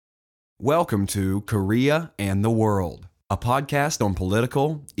Welcome to Korea and the World, a podcast on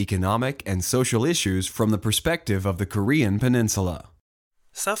political, economic, and social issues from the perspective of the Korean Peninsula.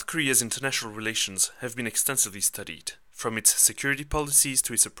 South Korea's international relations have been extensively studied, from its security policies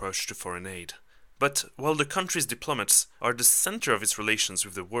to its approach to foreign aid. But while the country's diplomats are the center of its relations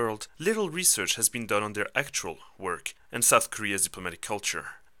with the world, little research has been done on their actual work and South Korea's diplomatic culture.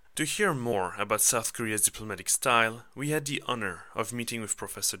 To hear more about South Korea's diplomatic style, we had the honor of meeting with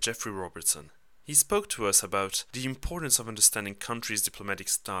Professor Jeffrey Robertson. He spoke to us about the importance of understanding countries' diplomatic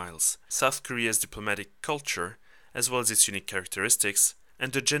styles, South Korea's diplomatic culture, as well as its unique characteristics,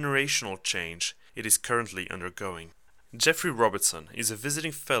 and the generational change it is currently undergoing. Jeffrey Robertson is a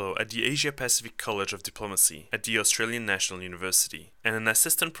visiting fellow at the Asia-Pacific College of Diplomacy at the Australian National University and an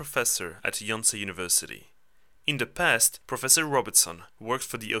assistant professor at Yonsei University. In the past, Professor Robertson worked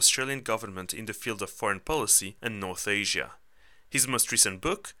for the Australian government in the field of foreign policy and North Asia. His most recent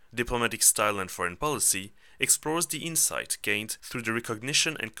book, Diplomatic Style and Foreign Policy, explores the insight gained through the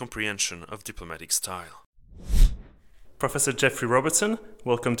recognition and comprehension of diplomatic style. Professor Jeffrey Robertson,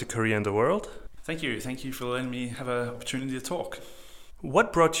 welcome to Korea and the World. Thank you. Thank you for letting me have an opportunity to talk.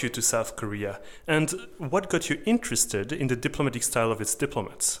 What brought you to South Korea, and what got you interested in the diplomatic style of its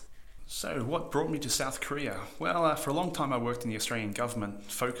diplomats? So, what brought me to South Korea? Well, for a long time I worked in the Australian government,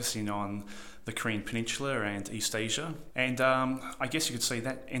 focusing on the Korean Peninsula and East Asia. And I guess you could say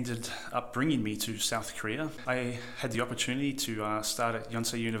that ended up bringing me to South Korea. I had the opportunity to start at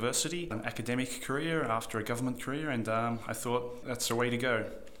Yonsei University, an academic career after a government career, and I thought that's the way to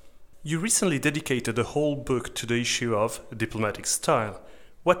go. You recently dedicated a whole book to the issue of diplomatic style.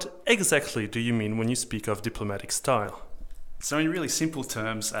 What exactly do you mean when you speak of diplomatic style? So in really simple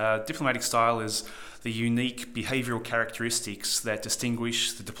terms, diplomatic style is the unique behavioural characteristics that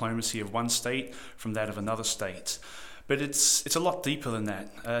distinguish the diplomacy of one state from that of another state. But it's a lot deeper than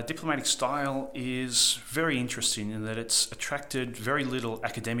that. Diplomatic style is very interesting in that it's attracted very little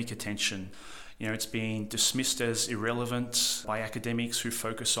academic attention. You know, it's being dismissed as irrelevant by academics who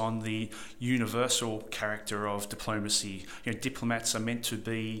focus on the universal character of diplomacy. You know, diplomats are meant to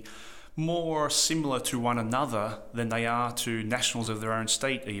be more similar to one another than they are to nationals of their own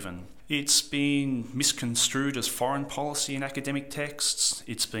state even. It's been misconstrued as foreign policy in academic texts.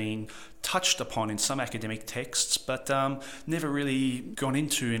 It's been touched upon in some academic texts, but never really gone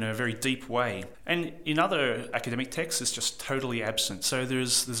into in a very deep way. And in other academic texts, it's just totally absent. So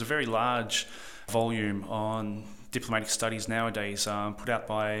there's a very large volume on diplomatic studies nowadays, put out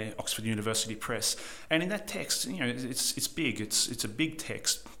by Oxford University Press, and in that text, you know, it's big. It's a big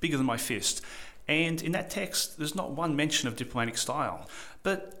text, bigger than my fist. And in that text, there's not one mention of diplomatic style.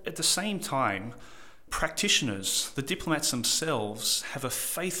 But at the same time, practitioners, the diplomats themselves, have a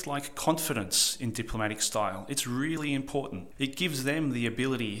faith-like confidence in diplomatic style. It's really important. It gives them the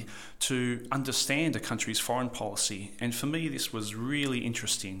ability to understand a country's foreign policy. And for me, this was really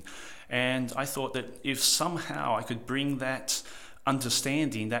interesting. And I thought that if somehow I could bring that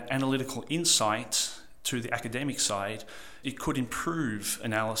understanding, that analytical insight to the academic side, it could improve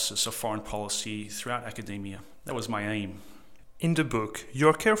analysis of foreign policy throughout academia. That was my aim. In the book, you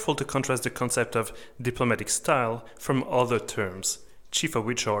are careful to contrast the concept of diplomatic style from other terms, chief of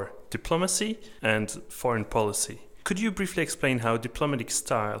which are diplomacy and foreign policy. Could you briefly explain how diplomatic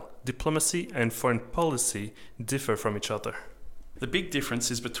style, diplomacy, and foreign policy differ from each other? The big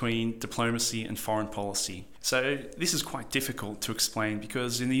difference is between diplomacy and foreign policy. So this is quite difficult to explain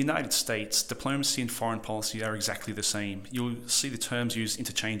because in the United States, diplomacy and foreign policy are exactly the same. You'll see the terms used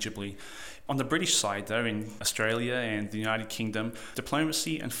interchangeably. On the British side, though, in Australia and the United Kingdom,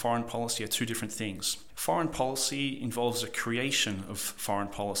 diplomacy and foreign policy are two different things. Foreign policy involves the creation of foreign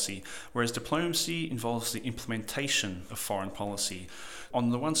policy, whereas diplomacy involves the implementation of foreign policy. On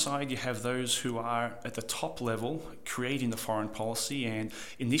the one side, you have those who are at the top level creating the foreign policy and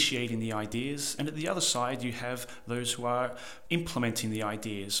initiating the ideas, and at the other side, you have those who are implementing the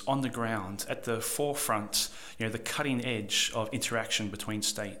ideas on the ground, at the forefront, you know, the cutting edge of interaction between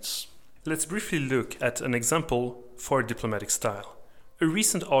states. Let's briefly look at an example for diplomatic style. A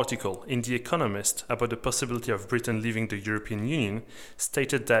recent article in The Economist about the possibility of Britain leaving the European Union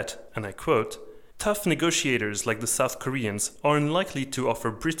stated that, and I quote, "Tough negotiators like the South Koreans are unlikely to offer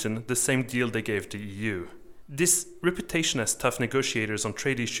Britain the same deal they gave the EU." This reputation as tough negotiators on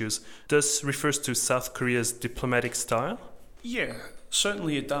trade issues thus refers to South Korea's diplomatic style? Yeah,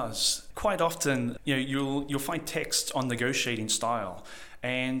 certainly it does. Quite often, you know, you'll find texts on negotiating style,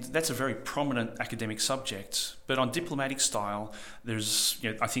 and that's a very prominent academic subject. But on diplomatic style,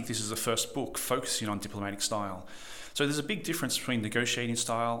 I think this is the first book focusing on diplomatic style. So there's a big difference between negotiating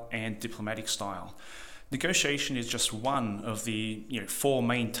style and diplomatic style. Negotiation is just one of the four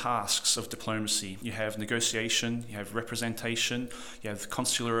main tasks of diplomacy. You have negotiation, you have representation, you have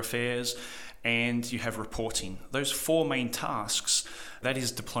consular affairs, and you have reporting. Those four main tasks, that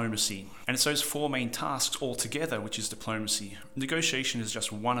is diplomacy. And it's those four main tasks all together which is diplomacy. Negotiation is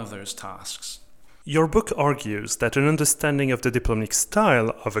just one of those tasks. Your book argues that an understanding of the diplomatic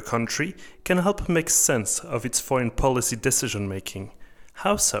style of a country can help make sense of its foreign policy decision-making.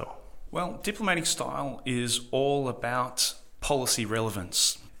 How so? Well, diplomatic style is all about policy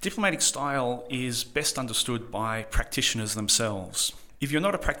relevance. Diplomatic style is best understood by practitioners themselves. If you're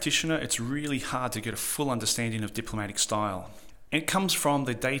not a practitioner, it's really hard to get a full understanding of diplomatic style. And it comes from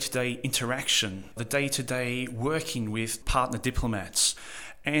the day-to-day interaction, the day-to-day working with partner diplomats.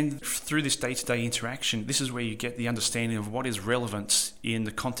 And through this day-to-day interaction, this is where you get the understanding of what is relevant in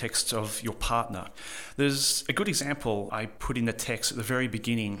the context of your partner. There's a good example I put in the text at the very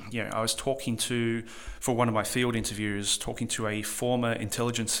beginning. I was for one of my field interviews, talking to a former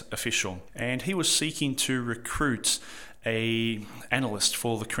intelligence official, and he was seeking to recruit an analyst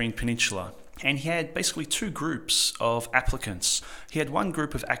for the Korean Peninsula. And he had basically two groups of applicants. He had one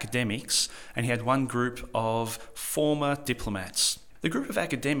group of academics, and he had one group of former diplomats. The group of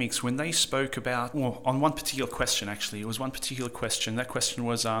academics, when they spoke about, on one particular question actually, it was one particular question. That question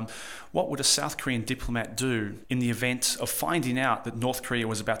was, what would a South Korean diplomat do in the event of finding out that North Korea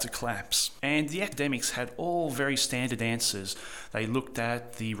was about to collapse? And the academics had all very standard answers. They looked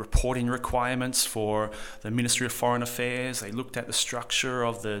at the reporting requirements for the Ministry of Foreign Affairs. They looked at the structure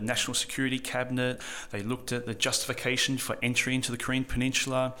of the National Security Cabinet. They looked at the justification for entry into the Korean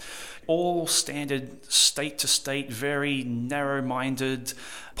Peninsula. All standard state-to-state, very narrow-minded,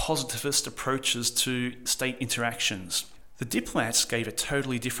 positivist approaches to state interactions. The diplomats gave a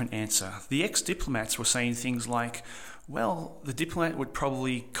totally different answer. The ex-diplomats were saying things like, well, the diplomat would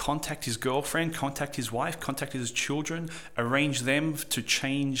probably contact his girlfriend, contact his wife, contact his children, arrange them to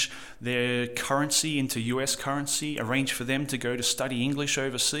change their currency into US currency, arrange for them to go to study English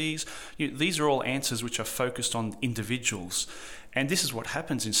overseas. These are all answers which are focused on individuals. And this is what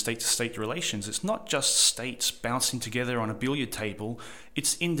happens in state-to-state relations. It's not just states bouncing together on a billiard table.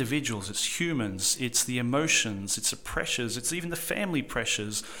 It's individuals, it's humans, it's the emotions, it's the pressures, it's even the family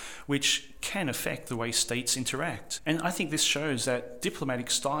pressures which can affect the way states interact. And I think this shows that diplomatic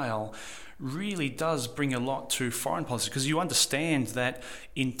style really does bring a lot to foreign policy, because you understand that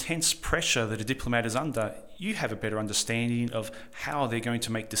intense pressure that a diplomat is under, you have a better understanding of how they're going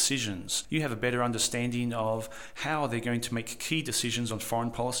to make decisions. You have a better understanding of how they're going to make key decisions on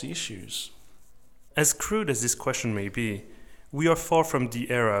foreign policy issues. As crude as this question may be, we are far from the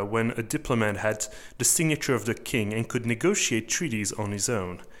era when a diplomat had the signature of the king and could negotiate treaties on his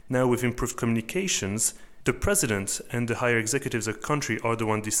own. Now, with improved communications, the president and the higher executives of the country are the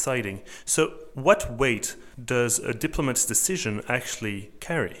one deciding. So what weight does a diplomat's decision actually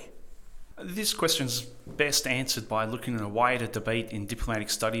carry? This question is best answered by looking at a wider debate in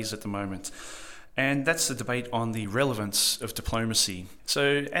diplomatic studies at the moment. And that's the debate on the relevance of diplomacy.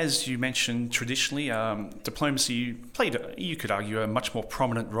 So as you mentioned, traditionally, diplomacy played, you could argue, a much more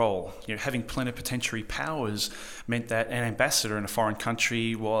prominent role. Having plenipotentiary powers meant that an ambassador in a foreign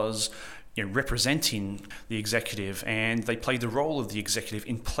country was representing the executive, and they played the role of the executive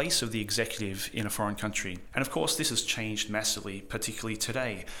in place of the executive in a foreign country. And of course, this has changed massively, particularly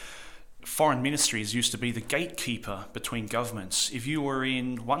today. Foreign ministries used to be the gatekeeper between governments. If you were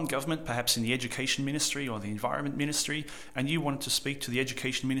in one government, perhaps in the education ministry or the environment ministry, and you wanted to speak to the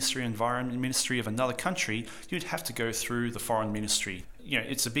education ministry or environment ministry of another country, you'd have to go through the foreign ministry.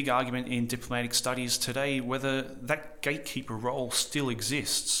 It's a big argument in diplomatic studies today whether that gatekeeper role still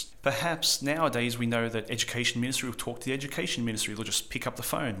exists. Perhaps nowadays we know that education ministry will talk to the education ministry. They'll just pick up the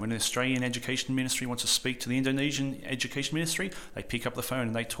phone. When the Australian education ministry wants to speak to the Indonesian education ministry, they pick up the phone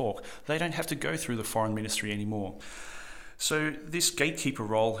and they talk. They don't have to go through the foreign ministry anymore. So this gatekeeper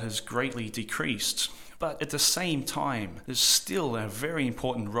role has greatly decreased. But at the same time, there's still a very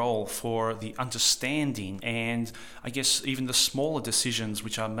important role for the understanding and I guess even the smaller decisions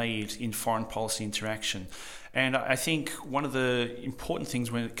which are made in foreign policy interaction. And I think one of the important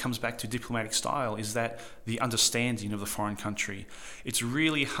things when it comes back to diplomatic style is that the understanding of the foreign country. It's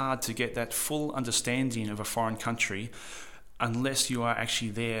really hard to get that full understanding of a foreign country unless you are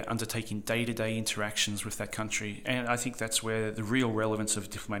actually there undertaking day-to-day interactions with that country. And I think that's where the real relevance of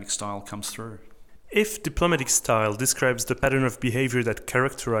diplomatic style comes through. If diplomatic style describes the pattern of behavior that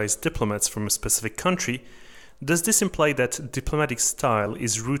characterize diplomats from a specific country, does this imply that diplomatic style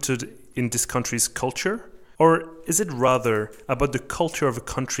is rooted in this country's culture? Or is it rather about the culture of a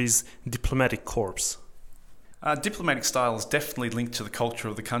country's diplomatic corps? Diplomatic style is definitely linked to the culture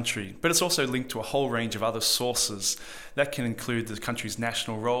of the country, but it's also linked to a whole range of other sources. That can include the country's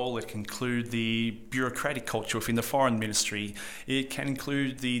national role, it can include the bureaucratic culture within the foreign ministry, it can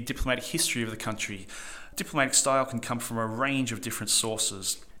include the diplomatic history of the country. Diplomatic style can come from a range of different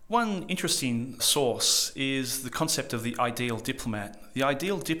sources. One interesting source is the concept of the ideal diplomat. The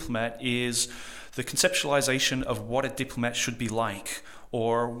ideal diplomat is the conceptualization of what a diplomat should be like,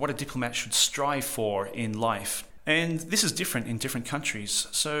 or what a diplomat should strive for in life. And this is different in different countries.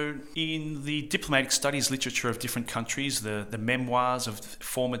 So in the diplomatic studies literature of different countries, the memoirs of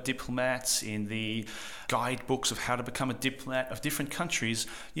former diplomats, in the guidebooks of how to become a diplomat of different countries,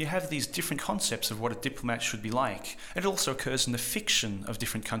 you have these different concepts of what a diplomat should be like. It also occurs in the fiction of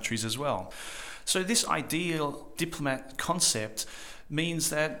different countries as well. So this ideal diplomat concept means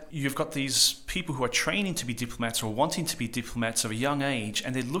that you've got these people who are training to be diplomats or wanting to be diplomats of a young age,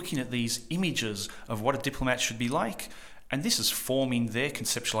 and they're looking at these images of what a diplomat should be like, and this is forming their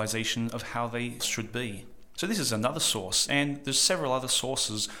conceptualization of how they should be. So this is another source, and there's several other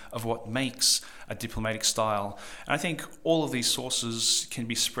sources of what makes a diplomatic style. And I think all of these sources can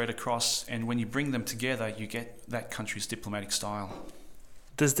be spread across, and when you bring them together, you get that country's diplomatic style.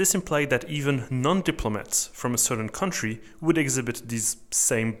 Does this imply that even non-diplomats from a certain country would exhibit these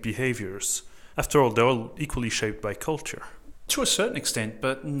same behaviors? After all, they're all equally shaped by culture. To a certain extent,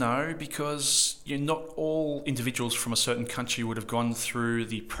 but no, because not all individuals from a certain country would have gone through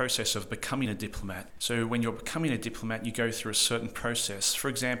the process of becoming a diplomat. So when you're becoming a diplomat, you go through a certain process. For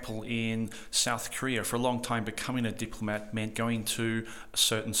example, in South Korea, for a long time, becoming a diplomat meant going to a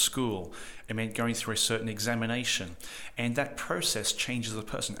certain school. It meant going through a certain examination. And that process changes the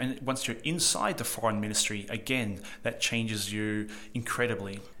person. And once you're inside the foreign ministry, again, that changes you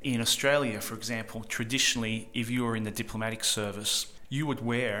incredibly. In Australia, for example, traditionally, if you were in the diplomatic service, you would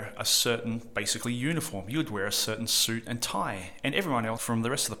wear a certain, basically, uniform. You would wear a certain suit and tie. And everyone else from the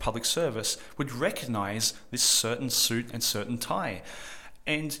rest of the public service would recognize this certain suit and certain tie.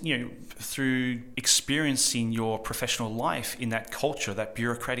 And, through experiencing your professional life in that culture, that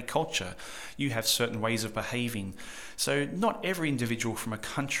bureaucratic culture, you have certain ways of behaving. So not every individual from a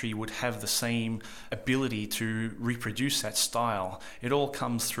country would have the same ability to reproduce that style. It all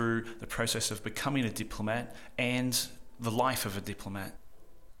comes through the process of becoming a diplomat and the life of a diplomat.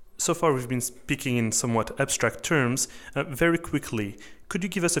 So far we've been speaking in somewhat abstract terms. Very quickly, could you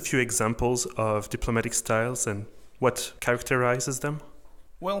give us a few examples of diplomatic styles and what characterizes them?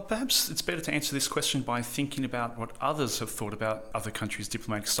 Well, perhaps it's better to answer this question by thinking about what others have thought about other countries'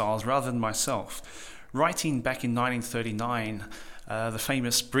 diplomatic styles rather than myself. Writing back in 1939, the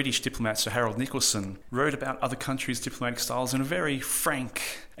famous British diplomat Sir Harold Nicolson wrote about other countries' diplomatic styles in a very frank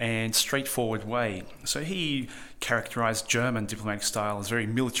and straightforward way. So he characterized German diplomatic style as very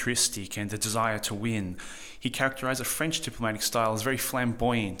militaristic and the desire to win. He characterized the French diplomatic style as very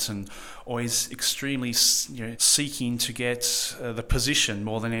flamboyant and always extremely seeking to get the position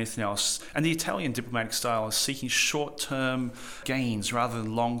more than anything else. And the Italian diplomatic style is seeking short-term gains rather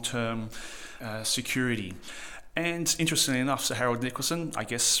than long-term security. And interestingly enough, Sir Harold Nicolson, I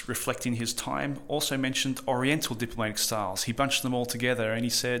guess reflecting his time, also mentioned Oriental diplomatic styles. He bunched them all together and he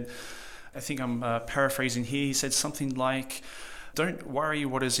said, I think I'm paraphrasing here, he said something like, "Don't worry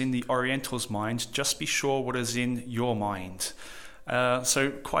what is in the Oriental's mind, just be sure what is in your mind."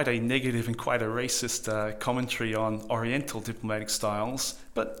 So quite a negative and quite a racist commentary on Oriental diplomatic styles,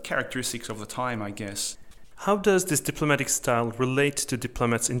 but characteristics of the time, I guess. How does this diplomatic style relate to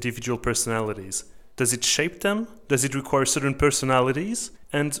diplomats' individual personalities? Does it shape them? Does it require certain personalities?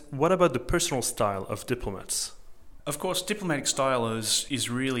 And what about the personal style of diplomats? Of course, diplomatic style is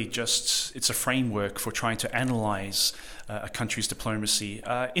really just, it's a framework for trying to analyze a country's diplomacy.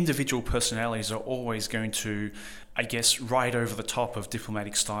 Individual personalities are always going to, I guess, ride over the top of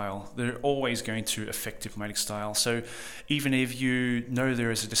diplomatic style. They're always going to affect diplomatic style. So even if you know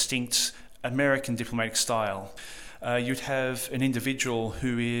there is a distinct American diplomatic style, you'd have an individual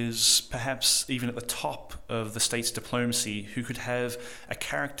who is perhaps even at the top of the state's diplomacy who could have a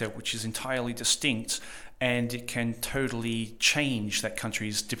character which is entirely distinct, and it can totally change that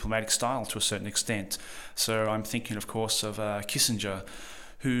country's diplomatic style to a certain extent. So I'm thinking, of course, of Kissinger,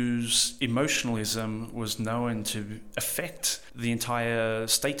 whose emotionalism was known to affect the entire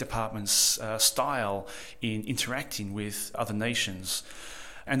State Department's style in interacting with other nations.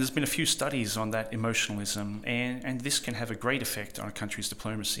 And there's been a few studies on that emotionalism, and this can have a great effect on a country's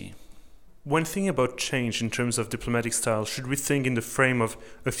diplomacy. When thinking about change in terms of diplomatic style, should we think in the frame of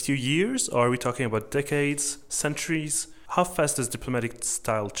a few years, or are we talking about decades, centuries? How fast does diplomatic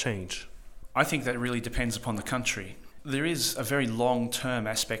style change? I think that really depends upon the country. There is a very long-term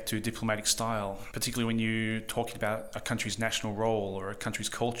aspect to diplomatic style, particularly when you're talking about a country's national role or a country's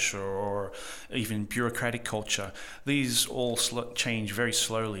culture or even bureaucratic culture. These all change very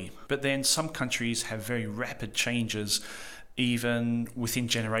slowly. But then some countries have very rapid changes even within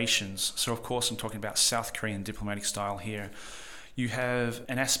generations. So of course I'm talking about South Korean diplomatic style here. You have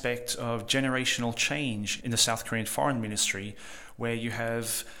an aspect of generational change in the South Korean foreign ministry where you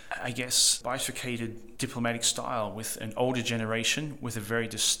have, I guess, bifurcated diplomatic style with an older generation with a very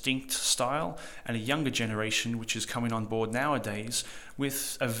distinct style and a younger generation which is coming on board nowadays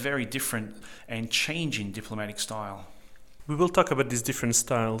with a very different and changing diplomatic style. We will talk about these different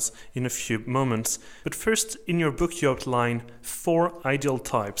styles in a few moments, but first, in your book you outline 4 ideal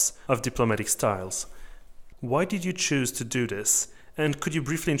types of diplomatic styles. Why did you choose to do this? And could you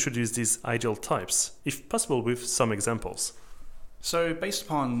briefly introduce these ideal types, if possible with some examples? So based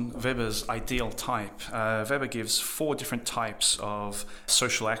upon Weber's ideal type, Weber gives 4 different types of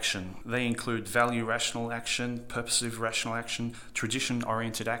social action. They include value-rational action, purposive rational action,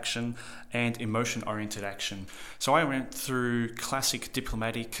 tradition-oriented action, and emotion-oriented action. So I went through classic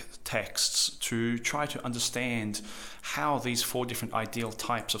diplomatic texts to try to understand how these 4 different ideal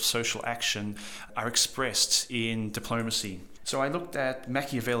types of social action are expressed in diplomacy. So I looked at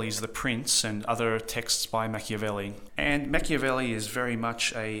Machiavelli's The Prince and other texts by Machiavelli. And Machiavelli is very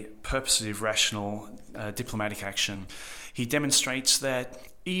much a purposive, rational diplomatic action. He demonstrates that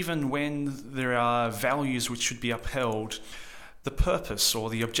even when there are values which should be upheld, the purpose or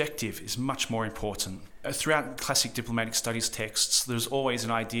the objective is much more important. Throughout classic diplomatic studies texts, there's always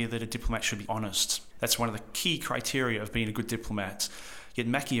an idea that a diplomat should be honest. That's one of the key criteria of being a good diplomat. Yet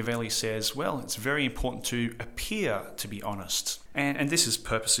Machiavelli says, well, it's very important to appear to be honest. And this is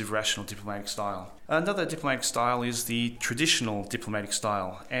purposive, rational diplomatic style. Another diplomatic style is the traditional diplomatic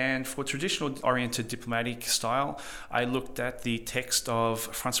style. And for traditional-oriented diplomatic style, I looked at the text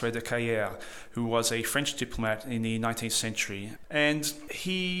of François de Caillères, who was a French diplomat in the 19th century. And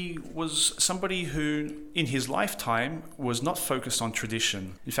he was somebody who, in his lifetime, was not focused on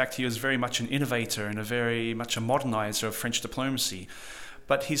tradition. In fact, he was very much an innovator and very much a modernizer of French diplomacy.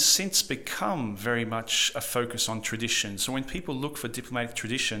 But he's since become very much a focus on tradition. So when people look for diplomatic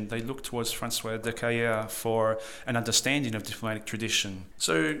tradition, they look towards François de Caillères for an understanding of diplomatic tradition.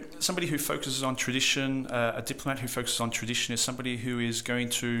 So somebody who focuses on tradition, a diplomat who focuses on tradition is somebody who is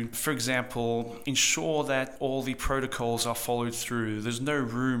going to, for example, ensure that all the protocols are followed through. There's no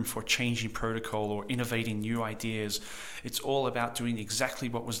room for changing protocol or innovating new ideas. It's all about doing exactly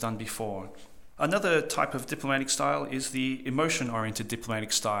what was done before. Another type of diplomatic style is the emotion-oriented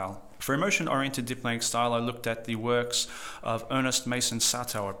diplomatic style. For emotion-oriented diplomatic style, I looked at the works of Ernest Mason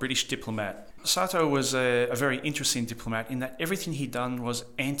Satow, a British diplomat. Satow was a very interesting diplomat in that everything he'd done was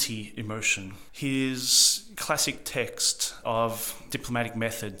anti-emotion. His classic text of diplomatic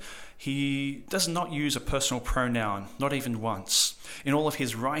method, he does not use a personal pronoun, not even once. In all of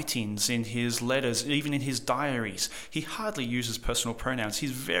his writings, in his letters, even in his diaries, he hardly uses personal pronouns.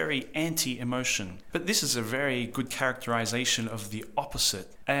 He's very anti-emotion. But this is a very good characterization of the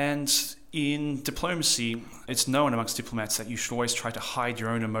opposite. And in diplomacy, it's known amongst diplomats that you should always try to hide your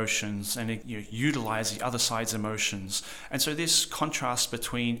own emotions and utilize the other side's emotions. And so this contrast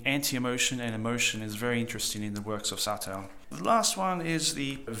between anti-emotion and emotion is very interesting in the works of Satow. The last one is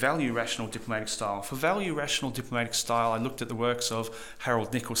the value-rational diplomatic style. For value-rational diplomatic style, I looked at the works of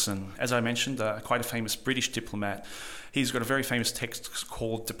Harold Nicolson. As I mentioned, quite a famous British diplomat. He's got a very famous text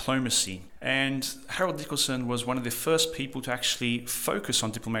called Diplomacy. And Harold Nicolson was one of the first people to actually focus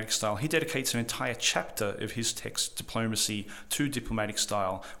on diplomatic style. He dedicates an entire chapter of his text, Diplomacy, to diplomatic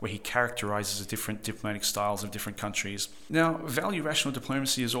style, where he characterizes the different diplomatic styles of different countries. Now, value-rational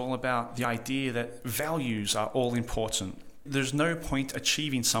diplomacy is all about the idea that values are all important. There's no point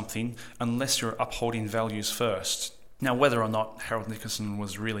achieving something unless you're upholding values first. Now, whether or not Harold Nicolson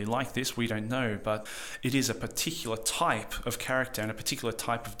was really like this, we don't know, but it is a particular type of character and a particular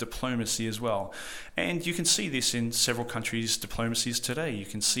type of diplomacy as well. And you can see this in several countries' diplomacies today. You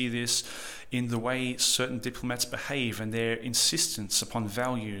can see this in the way certain diplomats behave and their insistence upon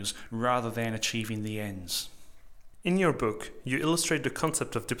values rather than achieving the ends. In your book, you illustrate the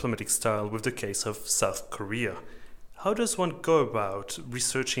concept of diplomatic style with the case of South Korea. How does one go about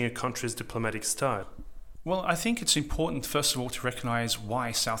researching a country's diplomatic style? Well, I think it's important, first of all, to recognize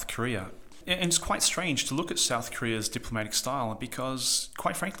why South Korea. And it's quite strange to look at South Korea's diplomatic style because,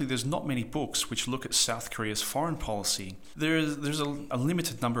 quite frankly, there's not many books which look at South Korea's foreign policy. There's a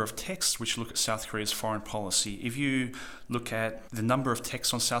limited number of texts which look at South Korea's foreign policy. If you look at the number of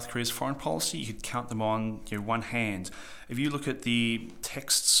texts on South Korea's foreign policy, you could count them on one hand. If you look at the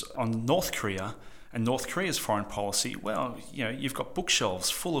texts on North Korea, And North Korea's foreign policy, well, you've got bookshelves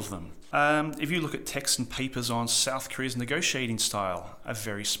full of them. If you look at texts and papers on South Korea's negotiating style, a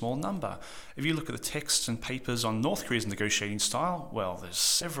very small number. If you look at the texts and papers on North Korea's negotiating style, well, there's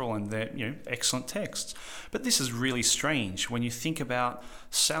several and they're excellent texts. But this is really strange when you think about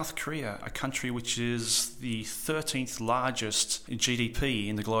South Korea, a country which is the 13th largest GDP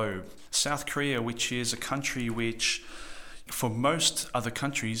in the globe. South Korea, which is a country which, for most other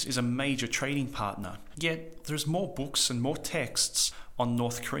countries, is a major trading partner. Yet there's more books and more texts on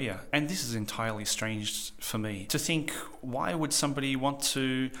North Korea. And this is entirely strange for me. To think, why would somebody want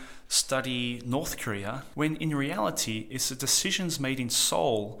to study North Korea when in reality it's the decisions made in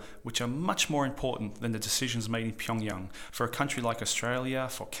Seoul which are much more important than the decisions made in Pyongyang. For a country like Australia,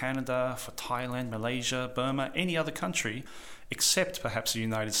 for Canada, for Thailand, Malaysia, Burma, any other country, except perhaps the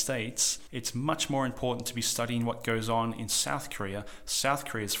United States, it's much more important to be studying what goes on in South Korea, South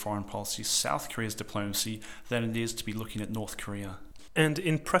Korea's foreign policy, South Korea's diplomacy, than it is to be looking at North Korea. And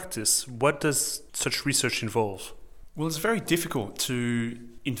in practice, what does such research involve? Well, it's very difficult to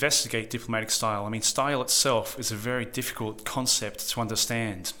investigate diplomatic style. I mean, style itself is a very difficult concept to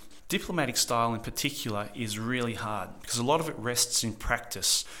understand. Diplomatic style in particular is really hard because a lot of it rests in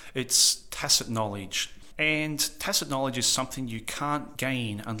practice. It's tacit knowledge. And tacit knowledge is something you can't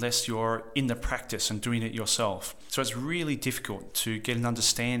gain unless you're in the practice and doing it yourself. So it's really difficult to get an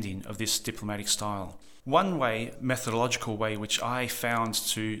understanding of this diplomatic style. One way, methodological way, which I found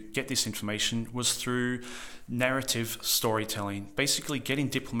to get this information was through narrative storytelling. Basically getting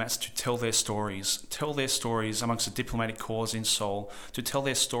diplomats to tell their stories amongst the diplomatic corps in Seoul, to tell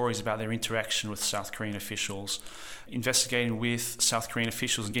their stories about their interaction with South Korean officials, investigating with South Korean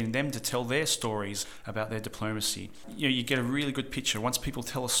officials and getting them to tell their stories about their diplomacy. You get a really good picture. Once people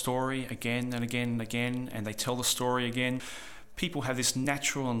tell a story again and again and again, and they tell the story again, people have this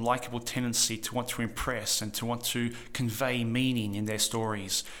natural and likable tendency to want to impress and to want to convey meaning in their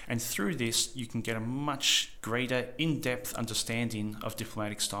stories. And through this, you can get a much greater in-depth understanding of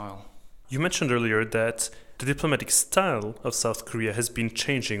diplomatic style. You mentioned earlier that the diplomatic style of South Korea has been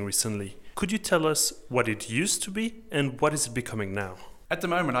changing recently. Could you tell us what it used to be and what is it becoming now? At the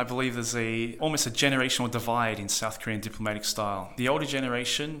moment, I believe there's almost a generational divide in South Korean diplomatic style. The older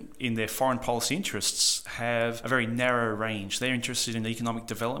generation, in their foreign policy interests, have a very narrow range. They're interested in economic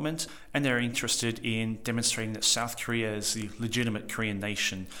development and they're interested in demonstrating that South Korea is the legitimate Korean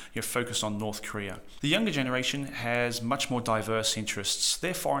nation. You're focused on North Korea. The younger generation has much more diverse interests.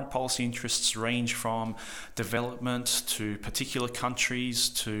 Their foreign policy interests range from development to particular countries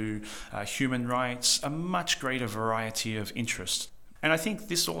to human rights, a much greater variety of interests. And I think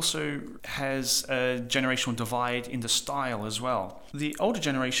this also has a generational divide in the style as well. The older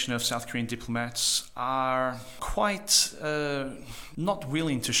generation of South Korean diplomats are quite not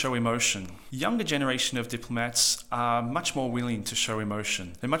willing to show emotion. Younger generation of diplomats are much more willing to show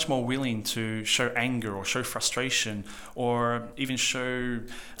emotion. They're much more willing to show anger or show frustration or even show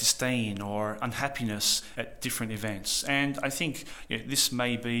disdain or unhappiness at different events. And I think this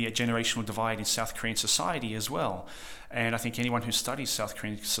may be a generational divide in South Korean society as well. And I think anyone who studies South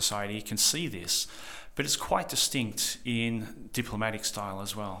Korean society can see this. But it's quite distinct in diplomatic style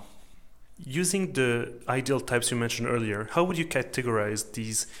as well. Using the ideal types you mentioned earlier, how would you categorize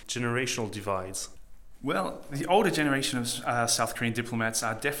these generational divides? Well, the older generation of South Korean diplomats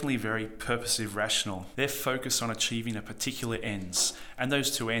are definitely very purposive, rational. They're focused on achieving a particular ends. And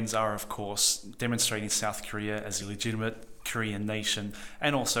those two ends are, of course, demonstrating South Korea as a legitimate Korean nation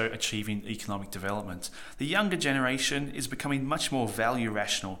and also achieving economic development. The younger generation is becoming much more value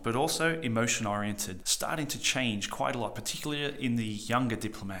rational, but also emotion oriented, starting to change quite a lot, particularly in the younger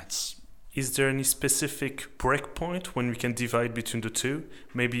diplomats. Is there any specific breakpoint when we can divide between the two?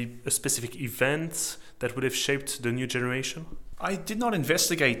 Maybe a specific event that would have shaped the new generation? I did not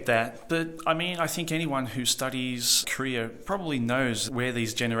investigate that, but I think anyone who studies Korea probably knows where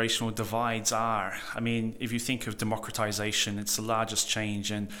these generational divides are. If you think of democratization, it's the largest change,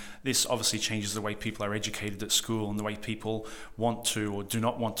 and this obviously changes the way people are educated at school and the way people want to or do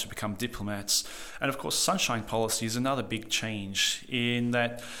not want to become diplomats. And of course, sunshine policy is another big change in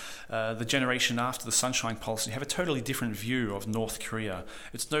that the generation after the Sunshine Policy have a totally different view of North Korea.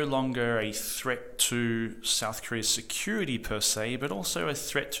 It's no longer a threat to South Korea's security per se, but also a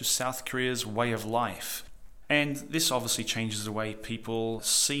threat to South Korea's way of life. And this obviously changes the way people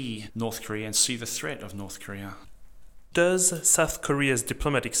see North Korea and see the threat of North Korea. Does South Korea's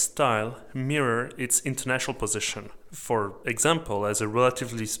diplomatic style mirror its international position? For example, as a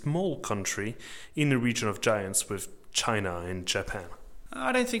relatively small country in a region of giants with China and Japan.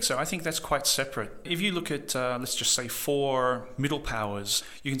 I don't think so. I think that's quite separate. If you look at, let's just say, 4 middle powers,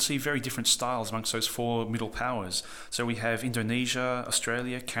 you can see very different styles amongst those 4 middle powers. So we have Indonesia,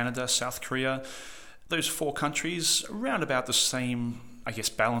 Australia, Canada, South Korea. Those 4 countries, around about the same, I guess,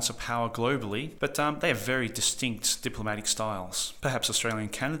 balance of power globally, but they have very distinct diplomatic styles. Perhaps Australia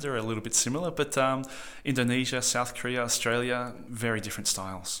and Canada are a little bit similar, but Indonesia, South Korea, Australia, very different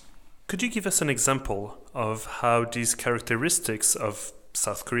styles. Could you give us an example of how these characteristics of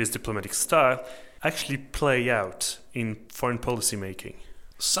South Korea's diplomatic style actually play out in foreign policy making?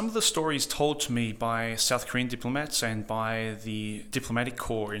 Some of the stories told to me by South Korean diplomats and by the diplomatic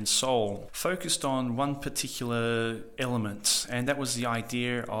corps in Seoul focused on one particular element, and that was the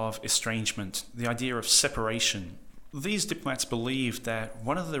idea of estrangement, the idea of separation. These diplomats believed that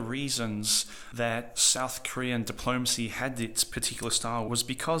one of the reasons that South Korean diplomacy had its particular style was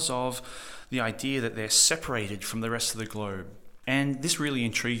because of the idea that they're separated from the rest of the globe. And this really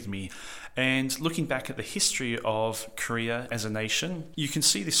intrigued me. And looking back at the history of Korea as a nation, you can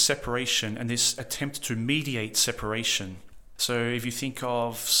see this separation and this attempt to mediate separation. So if you think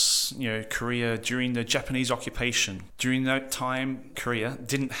of, Korea during the Japanese occupation, during that time, Korea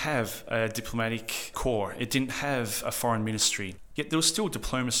didn't have a diplomatic corps. It didn't have a foreign ministry. Yet there was still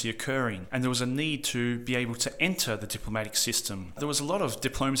diplomacy occurring, and there was a need to be able to enter the diplomatic system. There was a lot of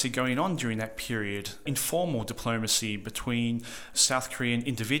diplomacy going on during that period, informal diplomacy between South Korean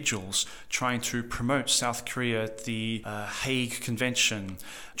individuals trying to promote South Korea at the Hague Convention,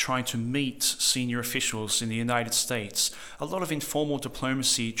 trying to meet senior officials in the United States. A lot of informal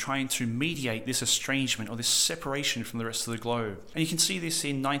diplomacy trying to mediate this estrangement or this separation from the rest of the globe. And you can see this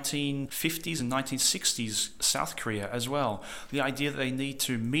in 1950s and 1960s South Korea as well. The idea that they need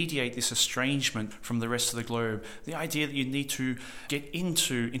to mediate this estrangement from the rest of the globe, the idea that you need to get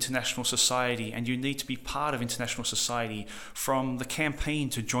into international society and you need to be part of international society, from the campaign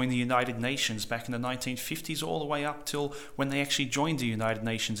to join the United Nations back in the 1950s all the way up till when they actually joined the United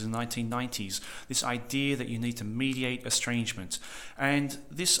Nations in the 1990s. This idea that you need to mediate estrangement. And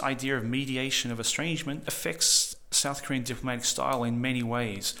this idea of mediation of estrangement affects South Korean diplomatic style in many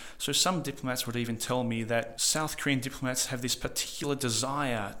ways. So some diplomats would even tell me that South Korean diplomats have this particular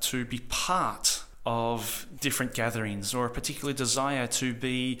desire to be part of different gatherings, or a particular desire to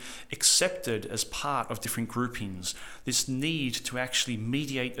be accepted as part of different groupings. This need to actually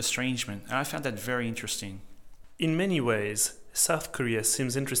mediate estrangement. And I found that very interesting. In many ways, South Korea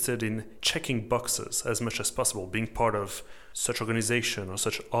seems interested in checking boxes as much as possible, being part of such organization or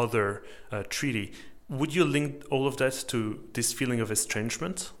such other treaty. Would you link all of that to this feeling of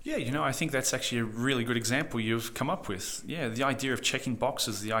estrangement? Yeah, I think that's actually a really good example you've come up with. Yeah, the idea of checking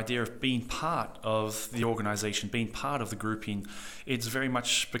boxes, the idea of being part of the organization, being part of the grouping, it's very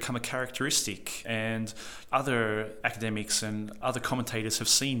much become a characteristic. And other academics and other commentators have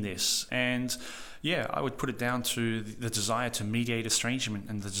seen this. And yeah, I would put it down to the desire to mediate estrangement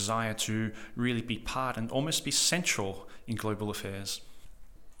and the desire to really be part and almost be central in global affairs.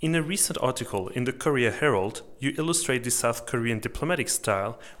 In a recent article in the Korea Herald, you illustrate the South Korean diplomatic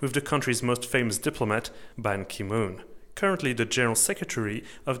style with the country's most famous diplomat, Ban Ki-moon, currently the General Secretary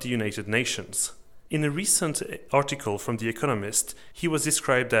of the United Nations. In a recent article from The Economist, he was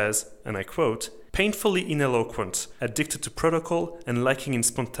described as, and I quote, painfully ineloquent, addicted to protocol and lacking in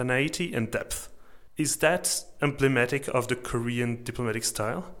spontaneity and depth. Is that emblematic of the Korean diplomatic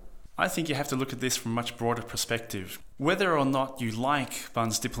style? I think you have to look at this from a much broader perspective. Whether or not you like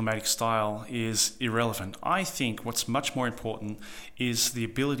Ban's diplomatic style is irrelevant. I think what's much more important is the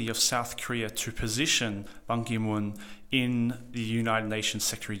ability of South Korea to position Ban Ki-moon in the United Nations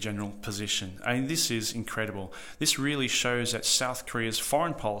Secretary General position. I mean, this is incredible. This really shows that South Korea's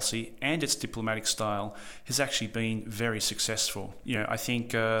foreign policy and its diplomatic style has actually been very successful. I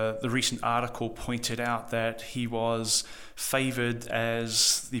think the recent article pointed out that he was favoured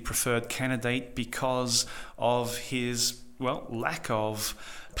as the preferred candidate because of his, lack of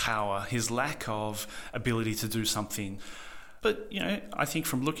power, his lack of ability to do something. But, I think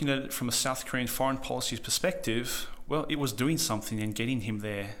from looking at it from a South Korean foreign policy perspective, it was doing something and getting him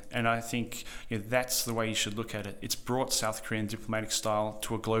there. And I think that's the way you should look at it. It's brought South Korean diplomatic style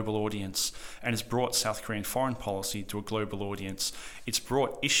to a global audience, and it's brought South Korean foreign policy to a global audience. It's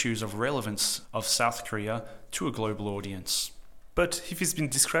brought issues of relevance of South Korea to a global audience. But if it's been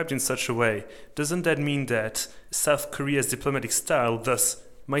described in such a way, doesn't that mean that South Korea's diplomatic style thus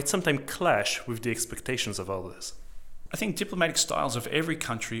might sometimes clash with the expectations of others? I think diplomatic styles of every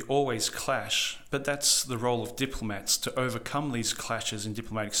country always clash, but that's the role of diplomats, to overcome these clashes in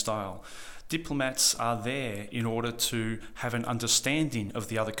diplomatic style. Diplomats are there in order to have an understanding of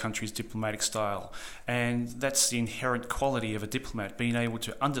the other country's diplomatic style, and that's the inherent quality of a diplomat, being able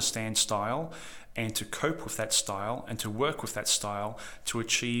to understand style and to cope with that style and to work with that style to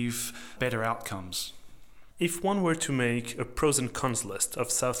achieve better outcomes. If one were to make a pros and cons list of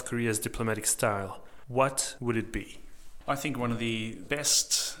South Korea's diplomatic style, what would it be? I think one of the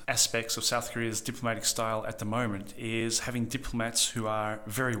best aspects of South Korea's diplomatic style at the moment is having diplomats who are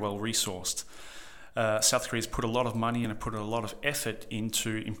very well resourced. South Korea's put a lot of money and put a lot of effort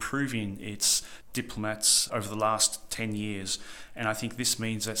into improving its diplomats over the last 10 years. And I think this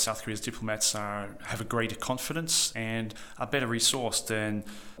means that South Korea's diplomats have a greater confidence and are better resourced than,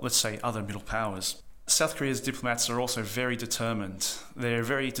 let's say, other middle powers. South Korea's diplomats are also very determined. They're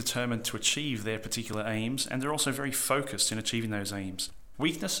very determined to achieve their particular aims, and they're also very focused in achieving those aims.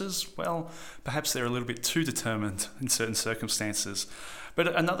 Weaknesses? Well, perhaps they're a little bit too determined in certain circumstances.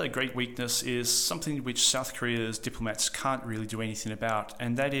 But another great weakness is something which South Korea's diplomats can't really do anything about,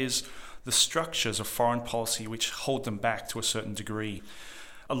 and that is the structures of foreign policy which hold them back to a certain degree.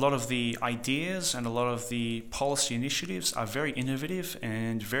 A lot of the ideas and a lot of the policy initiatives are very innovative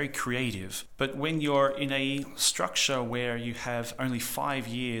and very creative. But when you're in a structure where you have only 5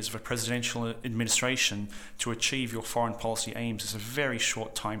 years of a presidential administration to achieve your foreign policy aims, it's a very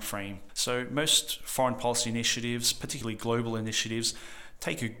short time frame. So most foreign policy initiatives, particularly global initiatives,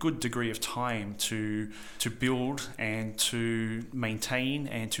 take a good degree of time to build and to maintain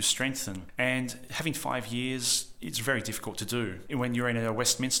and to strengthen. And having 5 years, it's very difficult to do. When you're in a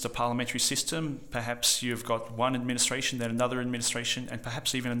Westminster parliamentary system, perhaps you've got one administration, then another administration, and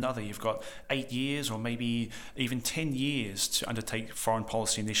perhaps even another. You've got 8 years or maybe even 10 years to undertake foreign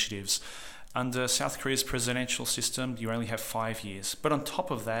policy initiatives. Under South Korea's presidential system, you only have 5 years. But on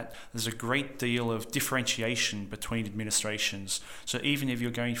top of that, there's a great deal of differentiation between administrations. So even if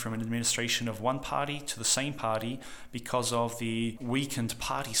you're going from an administration of one party to the same party, because of the weakened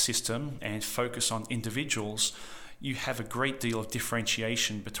party system and focus on individuals, you have a great deal of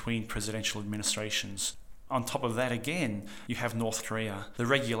differentiation between presidential administrations. On top of that, again, you have North Korea. The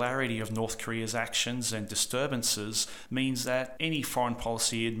regularity of North Korea's actions and disturbances means that any foreign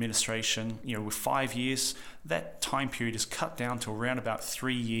policy administration, with 5 years, that time period is cut down to around about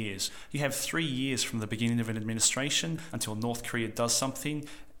 3 years. You have 3 years from the beginning of an administration until North Korea does something,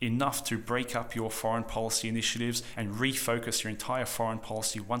 enough to break up your foreign policy initiatives and refocus your entire foreign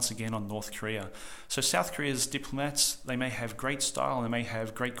policy once again on North Korea. So South Korea's diplomats, they may have great style, they may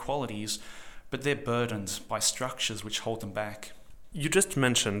have great qualities, but they're burdened by structures which hold them back. You just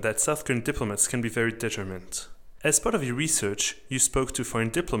mentioned that South Korean diplomats can be very determined. As part of your research, you spoke to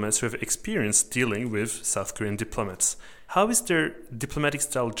foreign diplomats who have experience dealing with South Korean diplomats. How is their diplomatic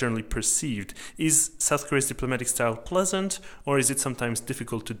style generally perceived? Is South Korea's diplomatic style pleasant, or is it sometimes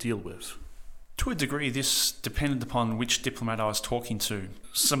difficult to deal with? To a degree, this depended upon which diplomat I was talking to.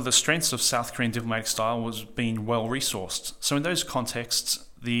 Some of the strengths of South Korean diplomatic style was being well-resourced. So in those contexts,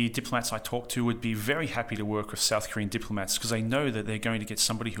 the diplomats I talked to would be very happy to work with South Korean diplomats because they know that they're going to get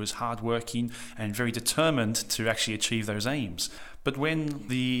somebody who is hardworking and very determined to actually achieve those aims. But when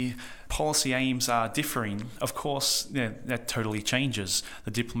the policy aims are differing, of course, that totally changes.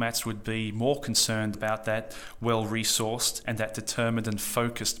 The diplomats would be more concerned about that well-resourced and that determined and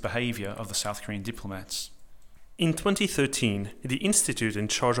focused behaviour of the South Korean diplomats. In 2013, the institute in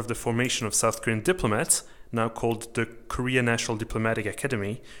charge of the formation of South Korean diplomats, now called the Korea National Diplomatic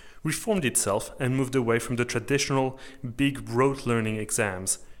Academy, reformed itself and moved away from the traditional big rote learning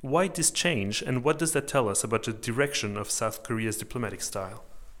exams. Why this change, and what does that tell us about the direction of South Korea's diplomatic style?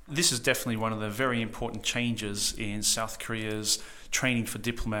 This is definitely one of the very important changes in South Korea's training for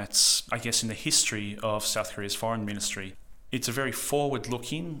diplomats, I guess, in the history of South Korea's foreign ministry. It's a very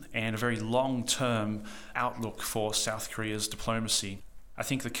forward-looking and a very long-term outlook for South Korea's diplomacy. I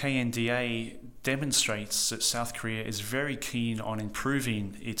think the KNDA demonstrates that South Korea is very keen on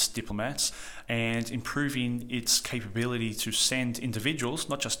improving its diplomats and improving its capability to send individuals,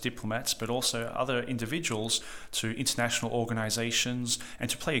 not just diplomats, but also other individuals to international organizations and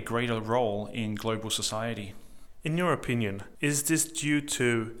to play a greater role in global society. In your opinion, is this due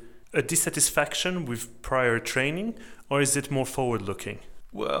to a dissatisfaction with prior training, or is it more forward-looking?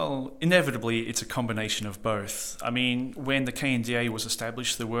 Well, inevitably, it's a combination of both. I mean, when the KNDA was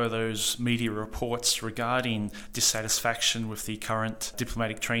established, there were those media reports regarding dissatisfaction with the current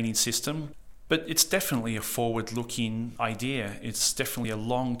diplomatic training system. But it's definitely a forward-looking idea. It's definitely a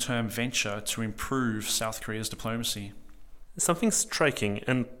long-term venture to improve South Korea's diplomacy. Something striking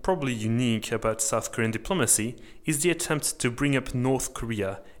and probably unique about South Korean diplomacy is the attempt to bring up North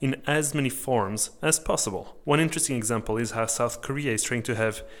Korea in as many forms as possible. One interesting example is how South Korea is trying to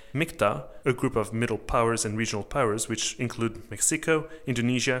have MICTA, a group of middle powers and regional powers, which include Mexico,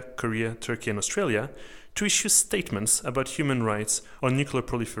 Indonesia, Korea, Turkey, and Australia, to issue statements about human rights or nuclear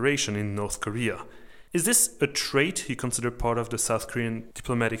proliferation in North Korea. Is this a trait you consider part of the South Korean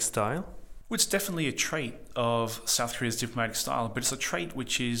diplomatic style? Well, it's definitely a trait of South Korea's diplomatic style, but it's a trait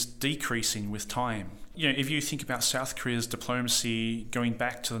which is decreasing with time. If you think about South Korea's diplomacy going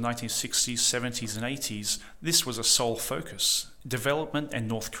back to the 1960s, 70s, and 80s, this was a sole focus. Development and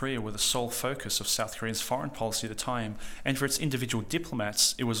North Korea were the sole focus of South Korea's foreign policy at the time, and for its individual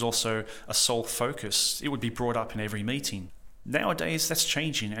diplomats, it was also a sole focus. It would be brought up in every meeting. Nowadays, that's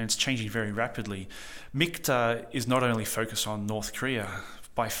changing, and it's changing very rapidly. MICTA is not only focused on North Korea.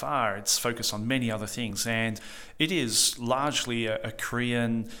 By far, it's focused on many other things, and it is largely a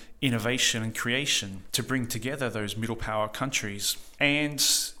Korean innovation and creation to bring together those middle power countries. And,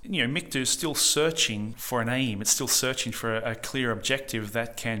 MICTA is still searching for an aim. It's still searching for a clear objective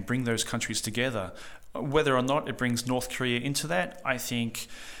that can bring those countries together. Whether or not it brings North Korea into that, I think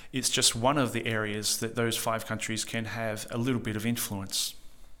it's just one of the areas that those 5 countries can have a little bit of influence.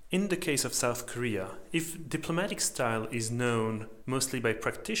 In the case of South Korea, if diplomatic style is known mostly by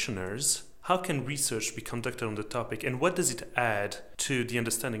practitioners, how can research be conducted on the topic, and what does it add to the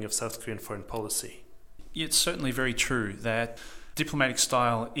understanding of South Korean foreign policy? It's certainly very true that diplomatic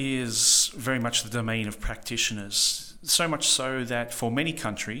style is very much the domain of practitioners. So much so that for many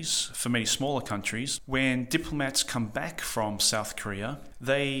countries, for many smaller countries, when diplomats come back from South Korea,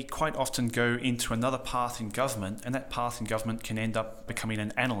 they quite often go into another path in government, and that path in government can end up becoming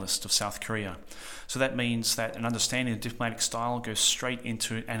an analyst of South Korea. So that means that an understanding of diplomatic style goes straight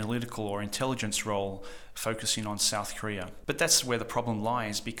into an analytical or intelligence role, focusing on South Korea. But that's where the problem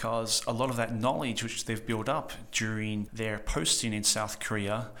lies, because a lot of that knowledge which they've built up during their posting in South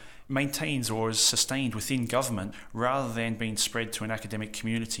Korea maintains or is sustained within government rather than being spread to an academic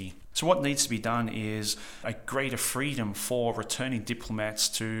community. So what needs to be done is a greater freedom for returning diplomats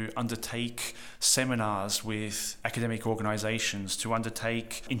to undertake seminars with academic organizations, to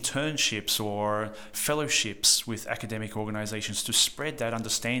undertake internships or fellowships with academic organizations, to spread that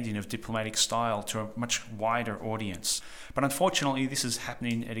understanding of diplomatic style to a much wider audience. But unfortunately, this is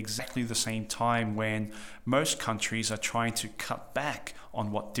happening at exactly the same time when most countries are trying to cut back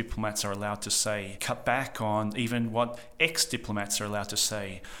on what diplomats are allowed to say, cut back on even what ex-diplomats are allowed to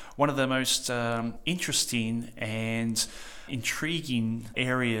say. One of the most interesting and intriguing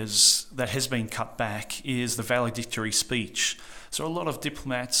areas that has been cut back is the valedictory speech. So a lot of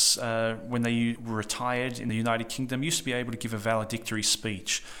diplomats, when they were retired in the United Kingdom, used to be able to give a valedictory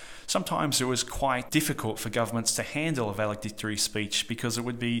speech. Sometimes it was quite difficult for governments to handle a valedictory speech because it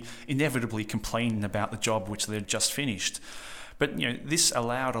would be inevitably complaining about the job which they'd just finished. But this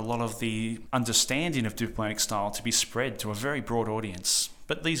allowed a lot of the understanding of diplomatic style to be spread to a very broad audience.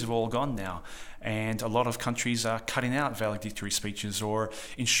 But these have all gone now, and a lot of countries are cutting out valedictory speeches or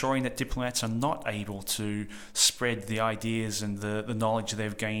ensuring that diplomats are not able to spread the ideas and the knowledge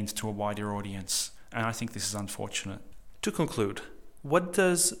they've gained to a wider audience. And I think this is unfortunate. To conclude, what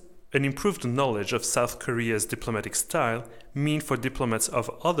does an improved knowledge of South Korea's diplomatic style mean for diplomats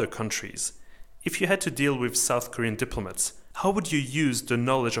of other countries? If you had to deal with South Korean diplomats, how would you use the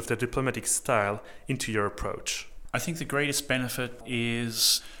knowledge of their diplomatic style into your approach? I think the greatest benefit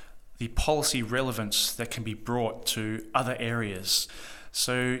is the policy relevance that can be brought to other areas.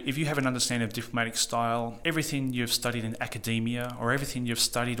 So if you have an understanding of diplomatic style, everything you've studied in academia or everything you've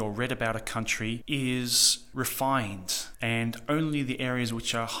studied or read about a country is refined, and only the areas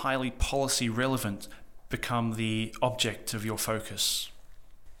which are highly policy relevant become the object of your focus.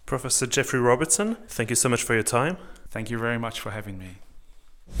 Professor Jeffrey Robertson, thank you so much for your time. Thank you very much for having me.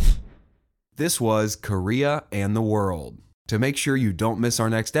 This was Korea and the World. To make sure you don't miss our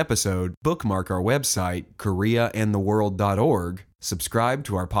next episode, bookmark our website, koreaandtheworld.org, subscribe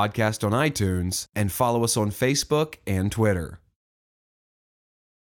to our podcast on iTunes, and follow us on Facebook and Twitter.